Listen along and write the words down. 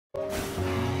What's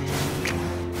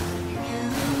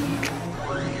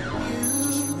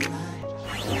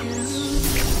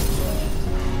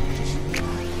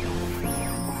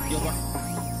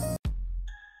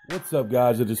up,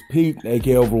 guys? It is Pete,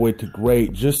 aka Overweight to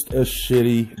Great. Just a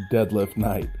shitty deadlift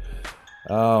night.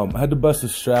 I had to bust the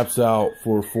straps out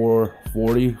for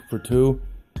 440 for 2.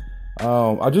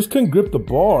 I just couldn't grip the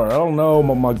bar. I don't know,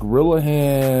 my gorilla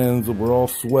hands were all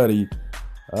sweaty.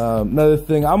 Another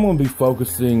thing, I'm going to be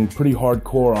focusing pretty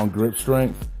hardcore on grip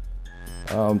strength.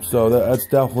 So that's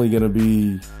definitely going to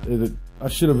be, I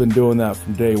should have been doing that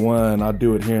from day one. I'll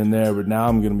do it here and there, but now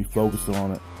I'm going to be focusing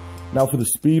on it. Now for the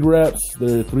speed reps,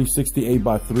 they're 360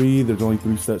 8x3. There's only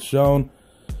 3 sets shown.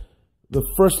 The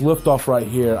first liftoff right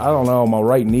here, I don't know, my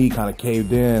right knee kind of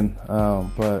caved in,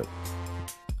 but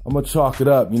I'm going to chalk it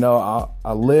up. You know,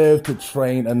 I live to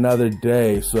train another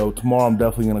day, so tomorrow I'm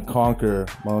definitely going to conquer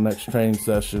my next training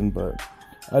session. But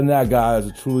other than that, guys,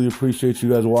 I truly appreciate you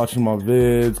guys watching my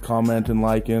vids, commenting,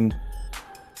 liking.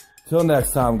 Till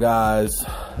next time, guys,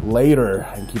 later,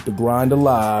 and keep the grind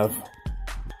alive.